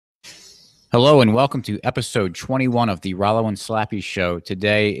Hello and welcome to episode 21 of the Rollo and Slappy Show.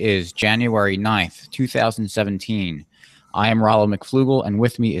 Today is January 9th, 2017. I am Rollo McFlugel, and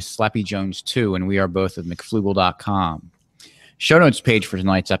with me is Slappy Jones 2, and we are both at McFlugel.com. Show notes page for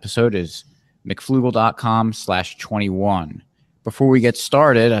tonight's episode is McFlugel.com/21. Before we get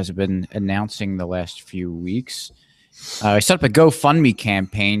started, as I've been announcing the last few weeks, I set up a GoFundMe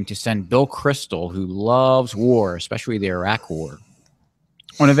campaign to send Bill Kristol, who loves war, especially the Iraq War,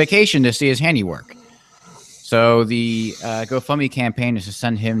 on a vacation to see his handiwork. So the GoFundMe campaign is to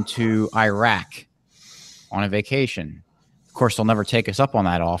send him to Iraq on a vacation. Of course, they'll never take us up on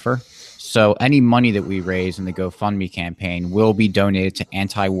that offer. So any money that we raise in the GoFundMe campaign will be donated to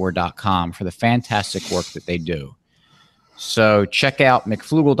antiwar.com for the fantastic work that they do. So check out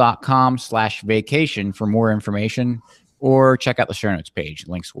McFlugel.com/vacation for more information, or check out the show notes page.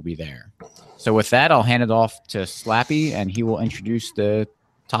 Links will be there. So with that, I'll hand it off to Slappy, and he will introduce the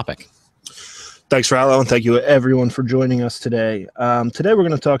topic. Thanks, Rollo, and thank you everyone for joining us today. Today we're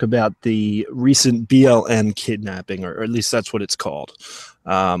going to talk about the recent BLM kidnapping, or at least that's what it's called.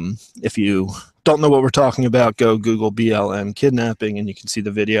 If you don't know what we're talking about, go Google BLM kidnapping and you can see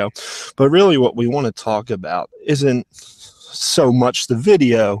the video. But really what we want to talk about isn't so much the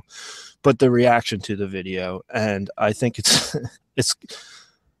video, but the reaction to the video. And I think it's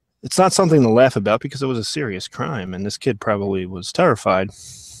not something to laugh about because it was a serious crime and this kid probably was terrified.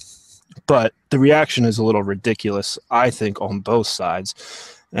 But the reaction is a little ridiculous, I think, on both sides.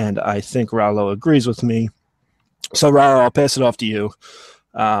 And I think Rollo agrees with me. So, Rollo, I'll pass it off to you.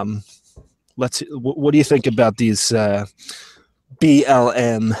 What do you think about these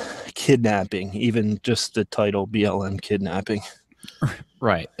BLM kidnapping, even just the title BLM kidnapping?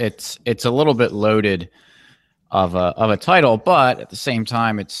 Right. It's a little bit loaded of a title, but at the same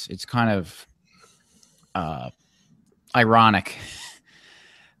time, it's kind of ironic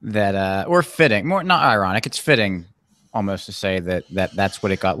that or fitting, more not ironic, it's fitting almost to say that's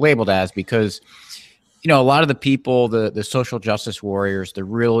what it got labeled as, because a lot of the people, the social justice warriors, the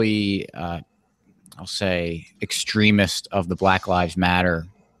really I'll say extremist of the Black Lives Matter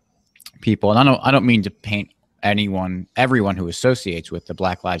people, and I don't mean to paint everyone who associates with the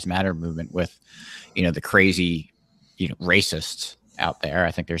Black Lives Matter movement with the crazy racists out there.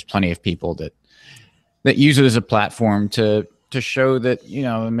 I think there's plenty of people that use it as a platform to show that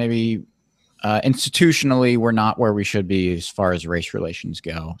maybe institutionally we're not where we should be as far as race relations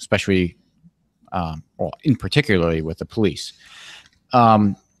go, especially in particularly with the police.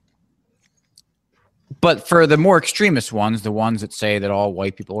 But for the more extremist ones, the ones that say that all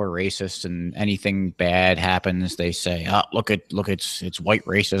white people are racist and anything bad happens, they say, "Oh, look, it's white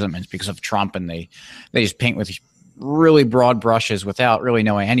racism, and it's because of Trump," and they just paint with really broad brushes without really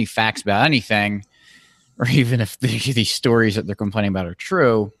knowing any facts about anything, or even if these stories that they're complaining about are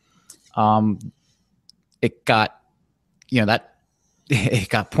true. It got it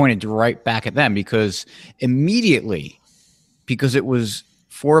got pointed right back at them because it was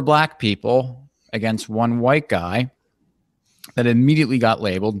 4 black people against 1 white guy that immediately got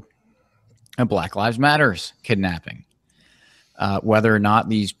labeled a Black Lives Matters kidnapping. Whether or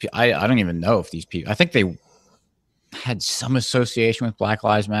not I don't even know if these people, I think they had some association with Black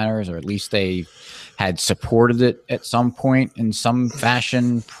Lives Matters, or at least they had supported it at some point in some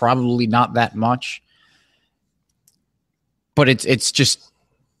fashion, probably not that much. But it's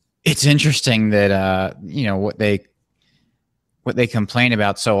interesting that what they complain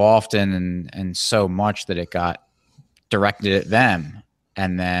about so often and so much that it got directed at them.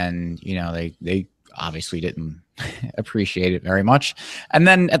 And then, they obviously didn't appreciate it very much. And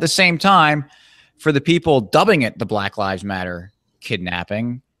then at the same time, for the people dubbing it the Black Lives Matter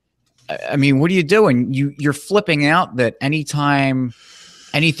kidnapping, I mean, what are you doing? You're flipping out that anytime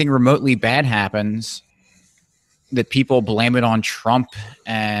anything remotely bad happens, that people blame it on Trump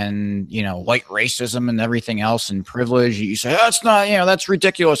and, white racism and everything else and privilege. You say, that's not, that's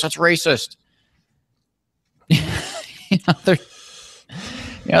ridiculous. That's racist.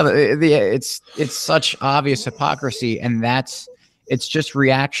 It's such obvious hypocrisy. And it's just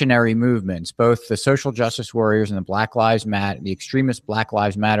reactionary movements, both the social justice warriors and the Black Lives Matter, the extremist Black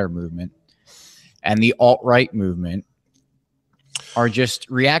Lives Matter movement and the alt-right movement are just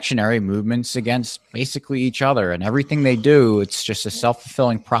reactionary movements against basically each other, and everything they do, it's just a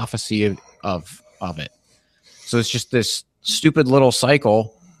self-fulfilling prophecy of it. So it's just this stupid little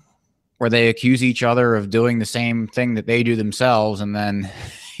cycle where they accuse each other of doing the same thing that they do themselves, and then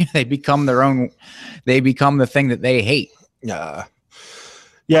they become the thing that they hate. Yeah.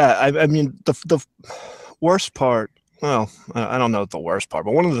 I mean, the worst part, well, I don't know the worst part,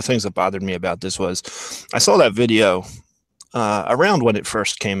 but one of the things that bothered me about this was I saw that video around when it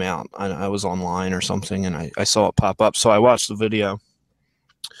first came out. I was online or something, and I saw it pop up. So I watched the video,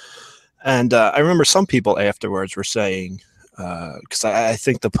 and I remember some people afterwards were saying, because I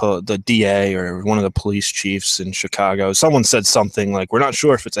think the DA or one of the police chiefs in Chicago, someone said something like, "We're not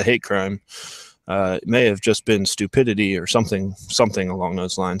sure if it's a hate crime. It may have just been stupidity or something along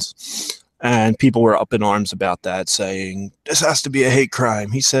those lines." And people were up in arms about that, saying, "This has to be a hate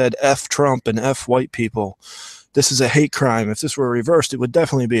crime. He said F Trump and F white people. This is a hate crime. If this were reversed, it would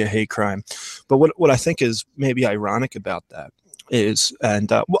definitely be a hate crime." But what I think is maybe ironic about that is,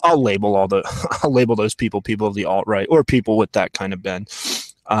 and I'll label I'll label those people of the alt-right or people with that kind of bend,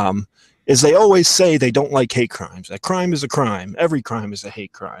 is they always say they don't like hate crimes. A crime is a crime. Every crime is a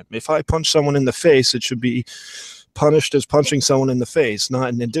hate crime. If I punch someone in the face, it should be punished as punching someone in the face,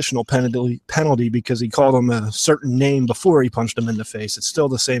 not an additional penalty because he called him a certain name before he punched him in the face. It's still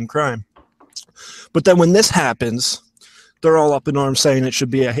the same crime. But then when this happens, they're all up in arms saying it should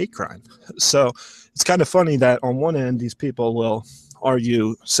be a hate crime. So it's kind of funny that on one end, these people will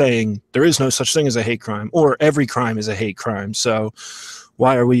argue saying there is no such thing as a hate crime, or every crime is a hate crime. So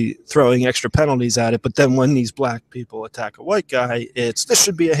why are we throwing extra penalties at it? But then when these black people attack a white guy, this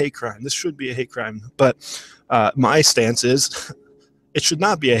should be a hate crime. This should be a hate crime. But my stance is it should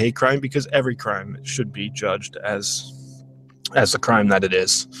not be a hate crime because every crime should be judged as the crime that it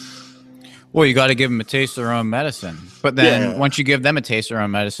is. Well, you got to give them a taste of their own medicine. But then once you give them a taste of their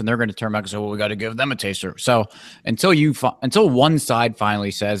own medicine, they're going to turn back and say, well, we got to give them a taster. So until one side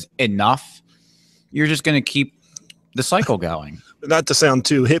finally says enough, you're just going to keep the cycle going. Not to sound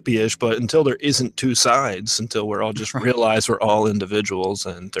too hippie-ish, but until there isn't two sides, until we're all just realize we're all individuals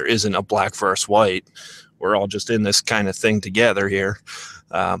and there isn't a black versus white, we're all just in this kind of thing together here,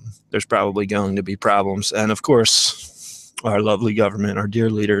 there's probably going to be problems. And of course, our lovely government, our dear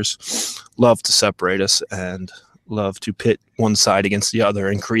leaders, love to separate us and love to pit one side against the other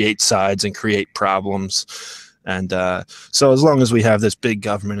and create sides and create problems. And so as long as we have this big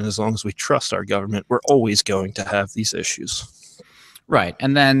government and as long as we trust our government, we're always going to have these issues. Right.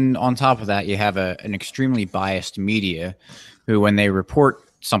 And then on top of that, you have an extremely biased media who, when they report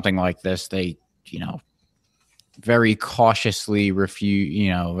something like this, they, very cautiously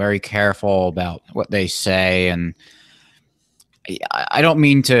very careful about what they say. And I don't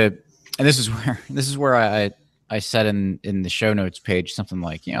mean to, and this is where I said in the show notes page something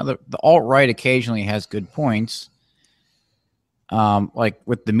like, the alt-right occasionally has good points, like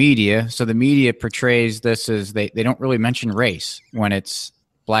with the media. So the media portrays this as they don't really mention race when it's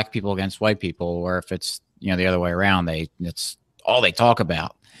black people against white people, or if it's the other way around, it's all they talk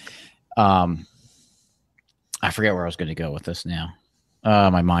about. I forget where I was going to go with this now.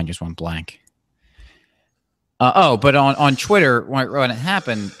 My mind just went blank. But on Twitter when it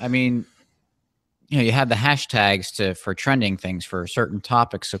happened, I mean, you had the hashtags for trending things for certain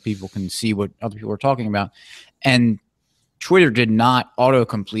topics so people can see what other people are talking about. And Twitter did not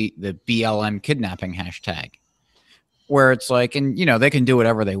autocomplete the BLM kidnapping hashtag, where it's like, and they can do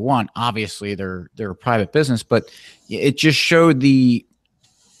whatever they want. Obviously, they're a private business, but it just showed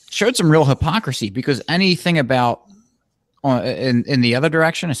some real hypocrisy, because anything about in the other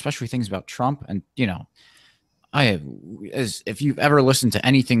direction, especially things about Trump, and if you've ever listened to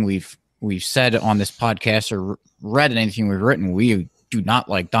anything we've said on this podcast or read anything we've written, we do not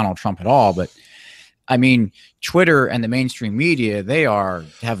like Donald Trump at all. But I mean, Twitter and the mainstream media, they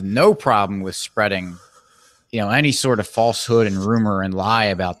have no problem with spreading, any sort of falsehood and rumor and lie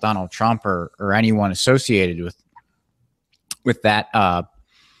about Donald Trump or anyone associated with that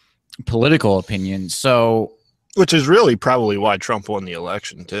political opinion. So, which is really probably why Trump won the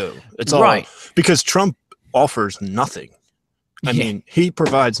election too. It's all right because Trump offers nothing. I mean, he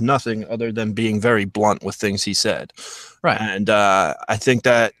provides nothing other than being very blunt with things he said. Right. And I think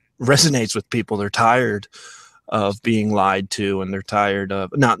that resonates with people. They're tired of being lied to, and they're tired of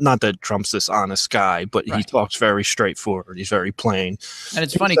not that Trump's this honest guy, but he talks very straightforward. He's very plain. And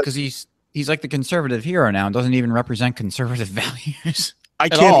it's funny because he's like the conservative hero now and doesn't even represent conservative values. I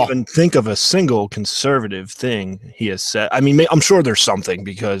can't even think of a single conservative thing he has said. I mean, I'm sure there's something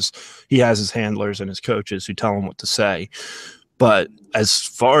because he has his handlers and his coaches who tell him what to say. But as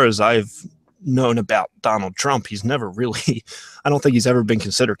far as I've known about Donald Trump, he's never really, I don't think he's ever been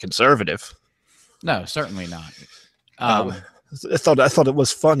considered conservative. No, certainly not. I thought it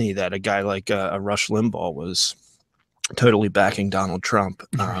was funny that a guy like Rush Limbaugh was totally backing Donald Trump.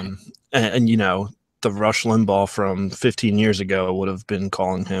 And the Rush Limbaugh from 15 years ago would have been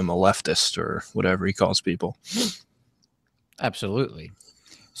calling him a leftist or whatever he calls people. Absolutely.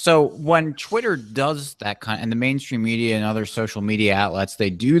 So when Twitter does that and the mainstream media and other social media outlets,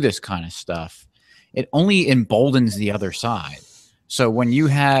 they do this kind of stuff, it only emboldens the other side. So when you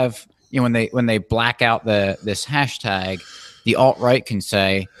have, when they black out this hashtag, the alt-right can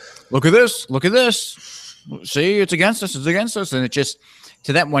say, look at this, see, it's against us, and it just,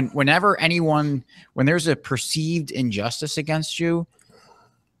 to them, whenever when there's a perceived injustice against you,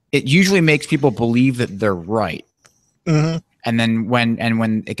 it usually makes people believe that they're right. Mm-hmm. And then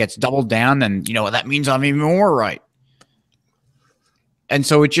when it gets doubled down, then that means I'm even more right. And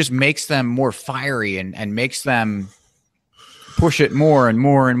so it just makes them more fiery and makes them push it more and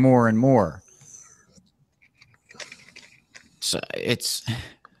more and more and more. So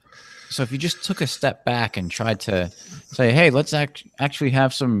if you just took a step back and tried to say, hey, let's actually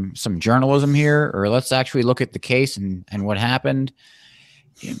have some journalism here, or let's actually look at the case and what happened.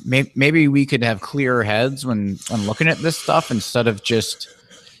 Maybe we could have clearer heads when looking at this stuff, instead of just,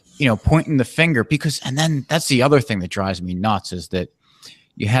 pointing the finger. And then that's the other thing that drives me nuts, is that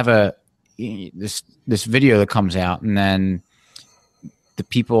you have this video that comes out, and then the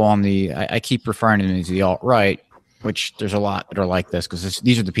people on I keep referring to them as the alt-right, which there's a lot that are like this, because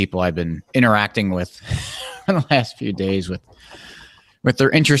these are the people I've been interacting with in the last few days with their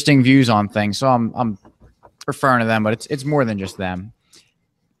interesting views on things. So I'm referring to them, but it's more than just them.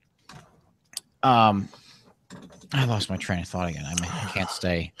 I lost my train of thought again. I can't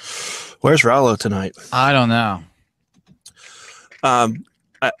stay. Where's Rallo tonight? I don't know.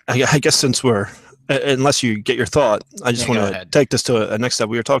 I guess since unless you get your thought, I just want to take this to a next step.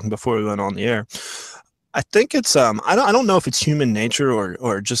 We were talking before we went on the air. I think it's I don't know if it's human nature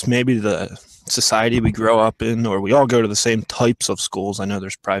or just maybe the society we grow up in, or we all go to the same types of schools. I know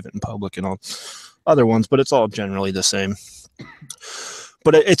there's private and public and all other ones, but it's all generally the same.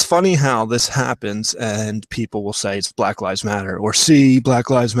 But it's funny how this happens, and people will say it's Black Lives Matter, or see,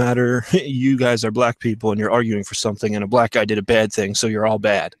 Black Lives Matter, you guys are black people and you're arguing for something, and a black guy did a bad thing, so you're all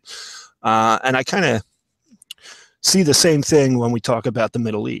bad. And I kind of see the same thing when we talk about the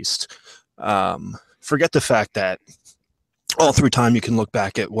Middle East. Forget the fact that all through time you can look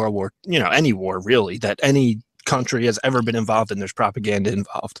back at World War, any war really, that any country has ever been involved in, there's propaganda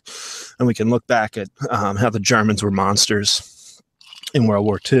involved. And we can look back at how the Germans were monsters in World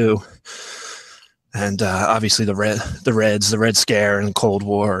War II, and obviously the Red Scare and the Cold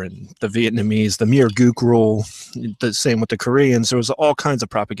War, and the Vietnamese, the Mir Gook rule, the same with the Koreans. There was all kinds of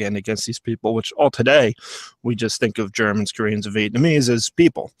propaganda against these people, which all today we just think of Germans, Koreans, and Vietnamese as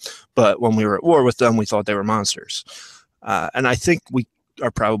people. But when we were at war with them, we thought they were monsters. And I think we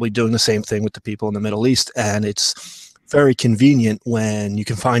are probably doing the same thing with the people in the Middle East. And it's very convenient when you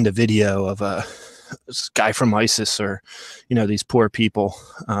can find a video of a guy from ISIS, or these poor people,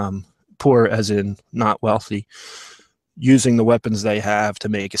 poor as in not wealthy, using the weapons they have to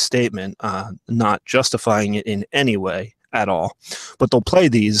make a statement, not justifying it in any way at all. But they'll play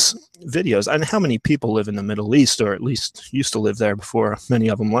these videos. And how many people live in the Middle East, or at least used to live there before many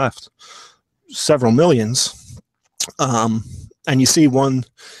of them left? Several millions. And you see one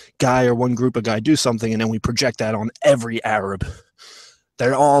guy or one group of guys do something, and then we project that on every Arab.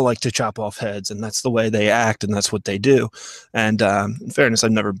 They're all like to chop off heads, and that's the way they act, and that's what they do. And in fairness,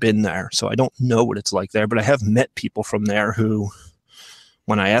 I've never been there, so I don't know what it's like there, but I have met people from there who,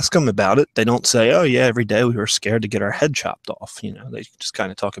 when I ask them about it, they don't say, oh yeah, every day we were scared to get our head chopped off. They just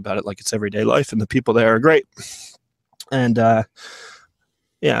kind of talk about it like it's everyday life, and the people there are great. And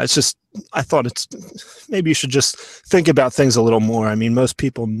yeah, it's just, I thought maybe you should just think about things a little more. I mean, most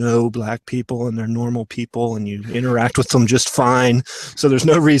people know black people and they're normal people, and you interact with them just fine. So there's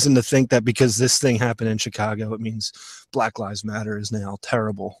no reason to think that because this thing happened in Chicago, it means Black Lives Matter is now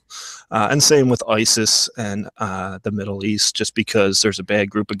terrible. And same with ISIS and the Middle East, just because there's a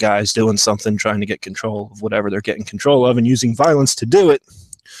bad group of guys doing something, trying to get control of whatever they're getting control of and using violence to do it,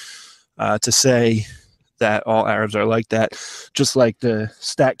 to say that all Arabs are like that. Just like the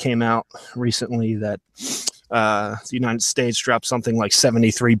stat came out recently that the United States dropped something like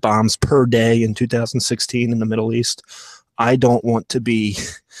 73 bombs per day in 2016 in the Middle East. I don't want to be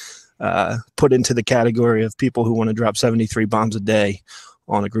put into the category of people who want to drop 73 bombs a day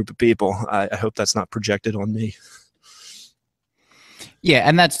on a group of people. I hope that's not projected on me. Yeah,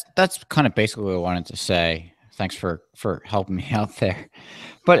 and that's kind of basically what I wanted to say. Thanks for helping me out there.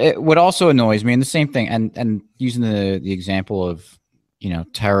 But what also annoys me, and the same thing, and using the example of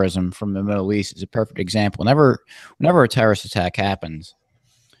terrorism from the Middle East is a perfect example. Whenever a terrorist attack happens,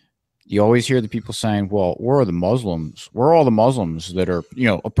 you always hear the people saying, "Well, where are the Muslims? Where are all the Muslims that are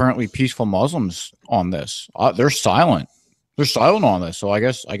apparently peaceful Muslims on this? They're silent. They're silent on this. So I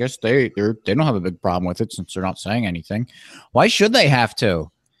guess they don't have a big problem with it since they're not saying anything. Why should they have to?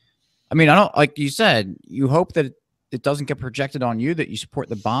 I mean, I don't, like you said, you hope that it doesn't get projected on you that you support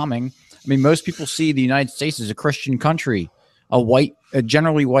the bombing. I mean, most people see the United States as a Christian country, a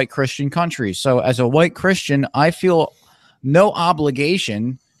generally white Christian country. So as a white Christian, I feel no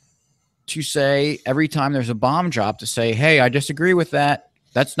obligation to say every time there's a bomb drop to say, hey, I disagree with that.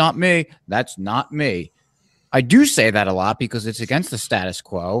 That's not me. That's not me. I do say that a lot because it's against the status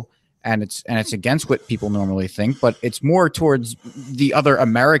quo and it's against what people normally think, but it's more towards the other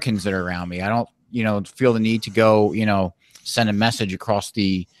Americans that are around me. I don't, feel the need to go, send a message across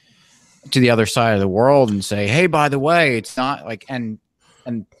to the other side of the world and say, hey, by the way, it's not like, and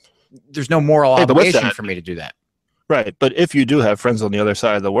there's no moral obligation for me to do that. Right. But if you do have friends on the other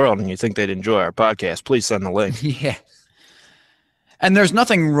side of the world and you think they'd enjoy our podcast, please send the link. Yeah. And there's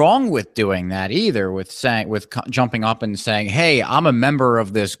nothing wrong with doing that either, with jumping up and saying, hey, I'm a member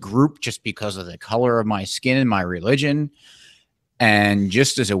of this group just because of the color of my skin and my religion. And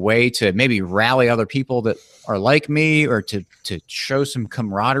just as a way to maybe rally other people that are like me, or to show some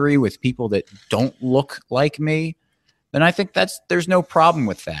camaraderie with people that don't look like me, then I think there's no problem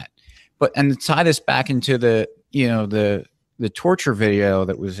with that. And to tie this back into the torture video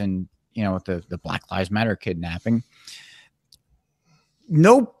that was in, with the Black Lives Matter kidnapping,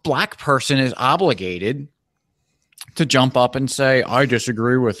 no black person is obligated to jump up and say, I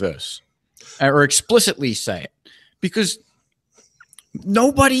disagree with this, or explicitly say it, because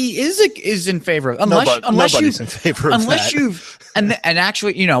nobody is in favor of it. Nobody's in favor of that. And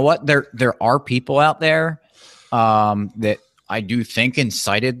actually, you know what? There are people out there that I do think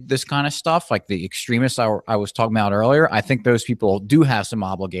incited this kind of stuff, like the extremists I was talking about earlier. I think those people do have some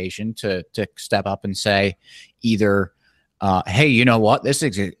obligation to step up and say either, hey, you know what? This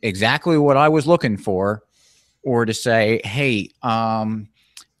is exactly what I was looking for. Or to say, hey,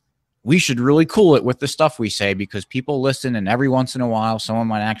 we should really cool it with the stuff we say, because people listen, and every once in a while, someone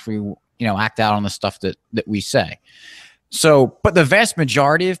might actually, act out on the stuff that we say. So, but the vast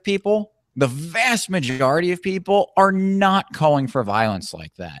majority of people are not calling for violence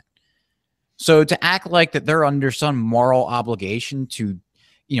like that. So to act like that they're under some moral obligation to,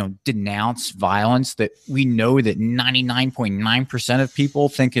 denounce violence that we know that 99.9% of people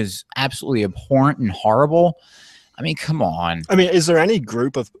think is absolutely abhorrent and horrible. I mean, come on. I mean, is there any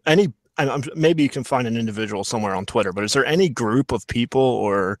group of maybe you can find an individual somewhere on Twitter, but is there any group of people,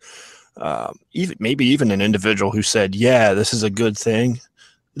 or even an individual who said, yeah, this is a good thing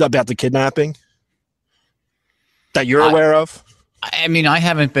about the kidnapping that you're aware of? I mean, I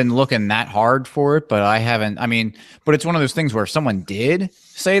haven't been looking that hard for it, but but it's one of those things where if someone did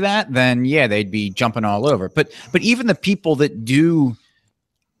say that, then yeah, they'd be jumping all over. But even the people that do,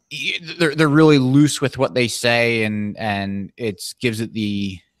 they're really loose with what they say, and it gives it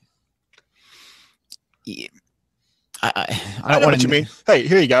the. I don't know what you mean. Hey,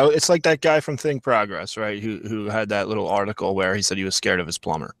 here you go. It's like that guy from Think Progress, right? Who had that little article where he said he was scared of his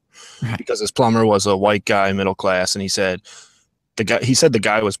plumber, right, because his plumber was a white guy, middle class, and he said the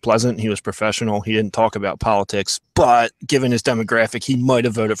guy was pleasant, he was professional, he didn't talk about politics, but given his demographic, he might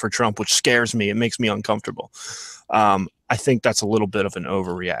have voted for Trump, which scares me. It makes me uncomfortable. I think that's a little bit of an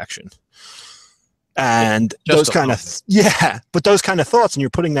overreaction. And those kind of thoughts, and you're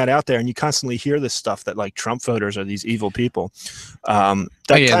putting that out there, and you constantly hear this stuff that like Trump voters are these evil people. That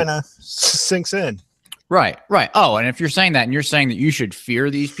kind of sinks in. Right. Oh, and if you're saying that, and you're saying that you should fear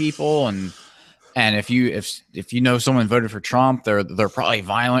these people, and if you know someone voted for Trump, they're probably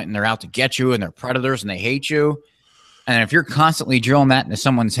violent and they're out to get you and they're predators and they hate you. And if you're constantly drilling that into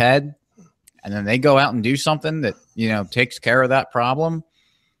someone's head, and then they go out and do something that, takes care of that problem,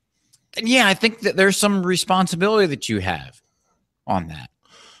 then yeah, I think that there's some responsibility that you have on that.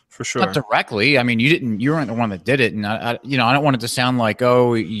 For sure. Not directly. I mean, you weren't the one that did it. And I don't want it to sound like,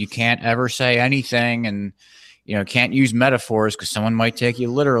 oh, you can't ever say anything, and, can't use metaphors because someone might take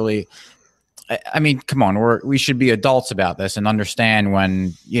you literally. I mean, come on, we should be adults about this and understand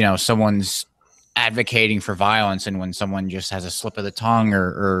when, someone's advocating for violence, and when someone just has a slip of the tongue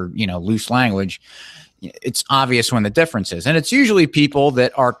or loose language. It's obvious when the difference is. And it's usually people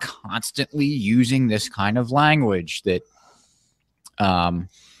that are constantly using this kind of language that are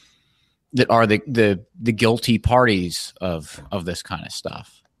the guilty parties of this kind of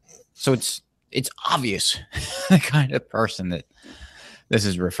stuff. So it's obvious the kind of person that this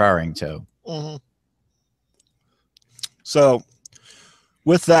is referring to. Mm-hmm. So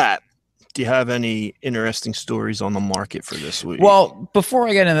with that, do you have any interesting stories on the market for this week? Well, before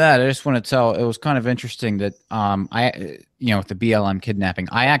I get into that, I just want to tell, it was kind of interesting that with the BLM kidnapping,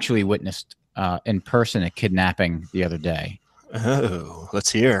 I actually witnessed in person a kidnapping the other day. Oh,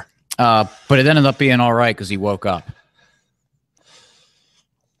 let's hear. But it ended up being all right because he woke up.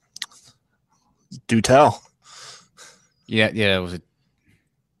 Do tell. Yeah, it was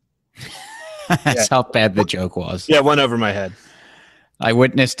That's how bad the joke was. Yeah, it went over my head. I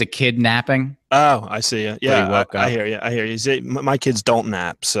witnessed a kidnapping. Oh, I see you. Yeah, I hear you. I hear you. See, my kids don't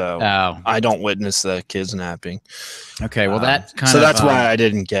nap, so I don't witness the kids napping. Okay, well, that's that's why I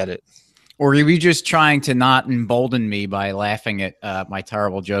didn't get it. Or were you just trying to not embolden me by laughing at my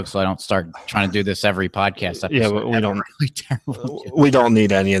terrible jokes so I don't start trying to do this every podcast episode? Yeah, we don't. Really terrible we don't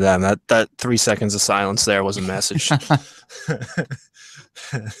need any of them. That 3 seconds of silence there was a message.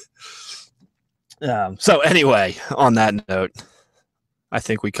 So anyway, on that note, I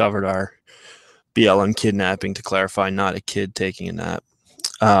think we covered our BLM kidnapping. To clarify, not a kid taking a nap.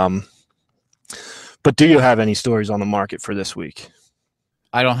 But do you have any stories on the market for this week?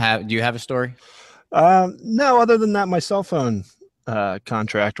 I don't have. Do you have a story? No, other than that, my cell phone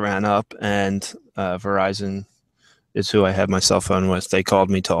contract ran up, and Verizon is who I had my cell phone with. They called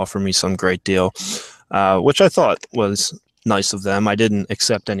me to offer me some great deal, which I thought was nice of them. I didn't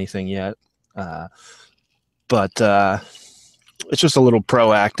accept anything yet, but it's just a little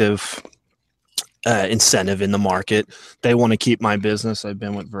proactive incentive in the market. They want to keep my business. I've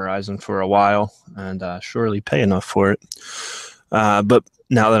been with Verizon for a while and surely pay enough for it. But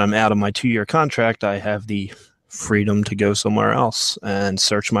now that I'm out of my 2-year contract, I have the freedom to go somewhere else and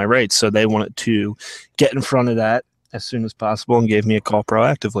search my rates. So they wanted to get in front of that as soon as possible and gave me a call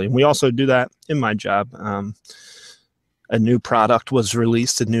proactively. And we also do that in my job. A new product was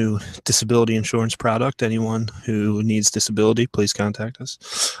released, a new disability insurance product. Anyone who needs disability, please contact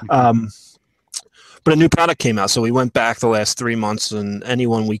us. But a new product came out. So we went back the last 3 months, and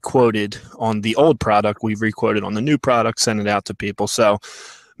anyone we quoted on the old product, we've requoted on the new product, sent it out to people. So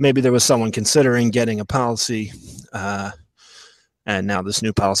maybe there was someone considering getting a policy, and now this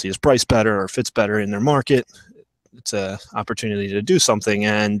new policy is priced better or fits better in their market. It's an opportunity to do something,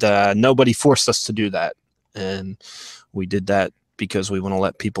 and nobody forced us to do that. And we did that because we want to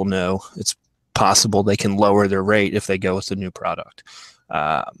let people know it's possible they can lower their rate if they go with the new product.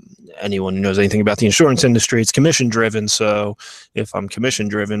 Anyone who knows anything about the insurance industry, it's commission driven. So if I'm commission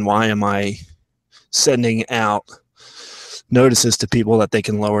driven, why am I sending out notices to people that they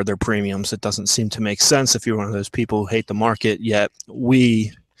can lower their premiums? It doesn't seem to make sense if you're one of those people who hate the market, yet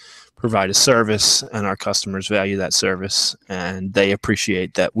we provide a service and our customers value that service, and they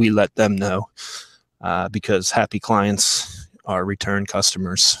appreciate that we let them know, because happy clients are return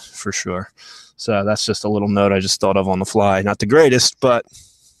customers for sure. So that's just a little note I just thought of on the fly. Not the greatest, but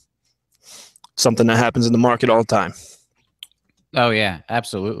something that happens in the market all the time. Oh, yeah,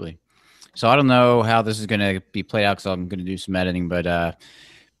 absolutely. So I don't know how this is going to be played out because I'm going to do some editing, but it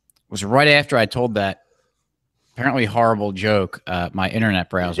was right after I told that apparently horrible joke, my internet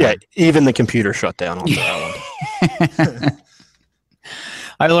browser. Yeah, even the computer shut down on that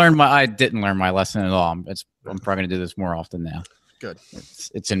one. I didn't learn my lesson at all. I'm probably going to do this more often now. Good.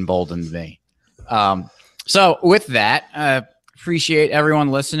 It's emboldened me. So with that, appreciate everyone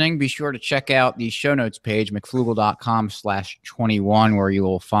listening. Be sure to check out the show notes page, mcflugel.com/21, where you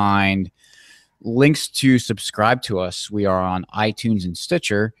will find links to subscribe to us. We are on iTunes and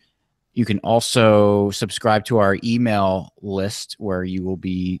Stitcher. You can also subscribe to our email list where you will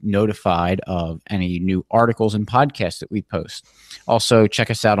be notified of any new articles and podcasts that we post. Also, check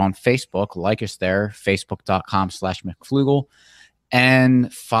us out on Facebook. Like us there, facebook.com/mcflugel.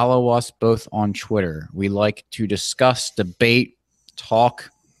 And follow us both on Twitter. We like to discuss, debate,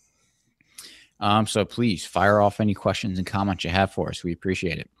 talk. So please fire off any questions and comments you have for us. We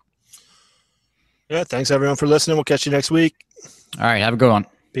appreciate it. Yeah, thanks everyone for listening. We'll catch you next week. All right, have a good one.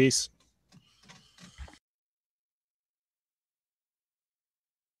 Peace.